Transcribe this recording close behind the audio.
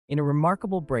In a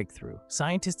remarkable breakthrough,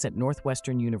 scientists at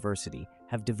Northwestern University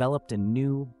have developed a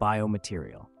new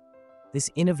biomaterial. This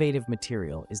innovative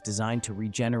material is designed to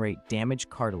regenerate damaged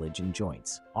cartilage in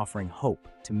joints, offering hope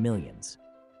to millions.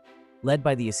 Led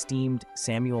by the esteemed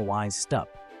Samuel Stupp,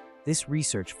 this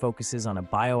research focuses on a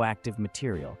bioactive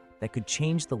material that could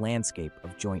change the landscape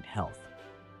of joint health.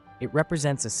 It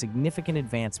represents a significant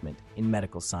advancement in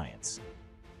medical science.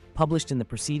 Published in the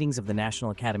Proceedings of the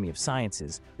National Academy of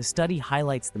Sciences, the study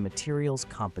highlights the material's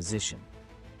composition.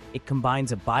 It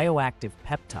combines a bioactive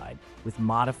peptide with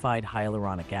modified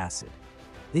hyaluronic acid.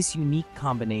 This unique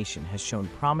combination has shown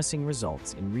promising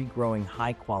results in regrowing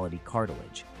high-quality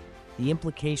cartilage. The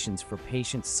implications for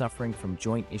patients suffering from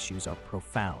joint issues are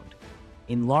profound.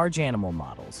 In large animal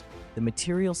models, the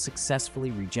material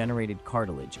successfully regenerated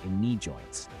cartilage in knee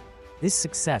joints. This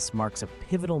success marks a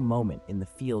pivotal moment in the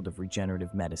field of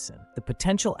regenerative medicine. The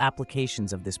potential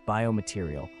applications of this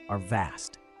biomaterial are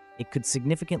vast. It could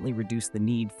significantly reduce the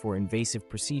need for invasive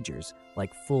procedures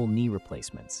like full knee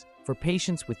replacements. For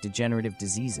patients with degenerative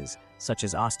diseases, such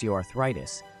as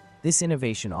osteoarthritis, this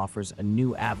innovation offers a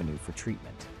new avenue for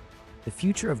treatment. The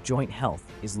future of joint health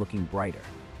is looking brighter.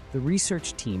 The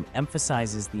research team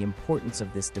emphasizes the importance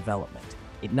of this development.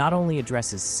 It not only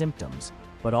addresses symptoms,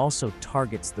 but also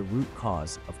targets the root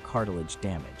cause of cartilage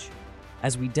damage.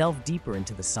 As we delve deeper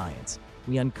into the science,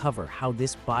 we uncover how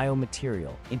this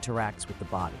biomaterial interacts with the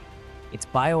body. Its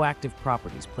bioactive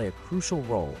properties play a crucial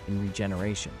role in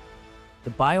regeneration.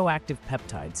 The bioactive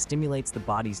peptide stimulates the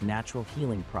body's natural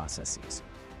healing processes.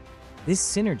 This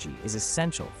synergy is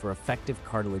essential for effective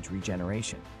cartilage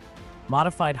regeneration.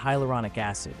 Modified hyaluronic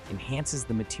acid enhances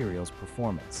the material's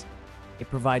performance. It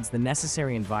provides the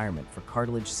necessary environment for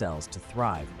cartilage cells to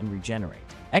thrive and regenerate.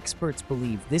 Experts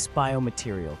believe this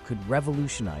biomaterial could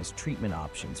revolutionize treatment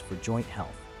options for joint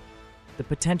health. The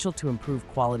potential to improve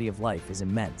quality of life is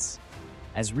immense.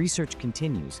 As research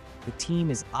continues, the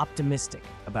team is optimistic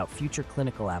about future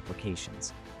clinical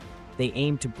applications. They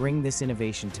aim to bring this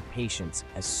innovation to patients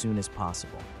as soon as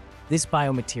possible. This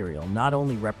biomaterial not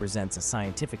only represents a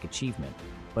scientific achievement,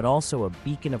 but also a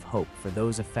beacon of hope for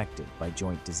those affected by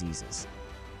joint diseases.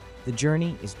 The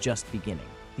journey is just beginning.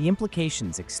 The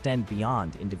implications extend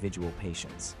beyond individual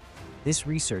patients. This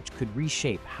research could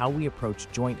reshape how we approach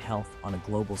joint health on a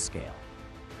global scale.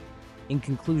 In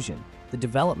conclusion, the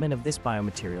development of this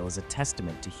biomaterial is a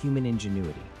testament to human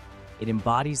ingenuity. It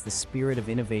embodies the spirit of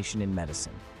innovation in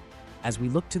medicine. As we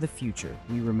look to the future,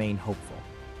 we remain hopeful.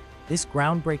 This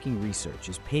groundbreaking research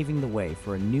is paving the way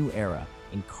for a new era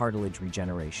in cartilage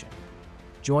regeneration.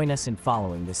 Join us in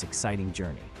following this exciting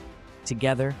journey.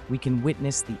 Together, we can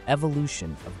witness the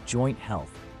evolution of joint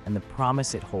health and the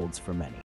promise it holds for many.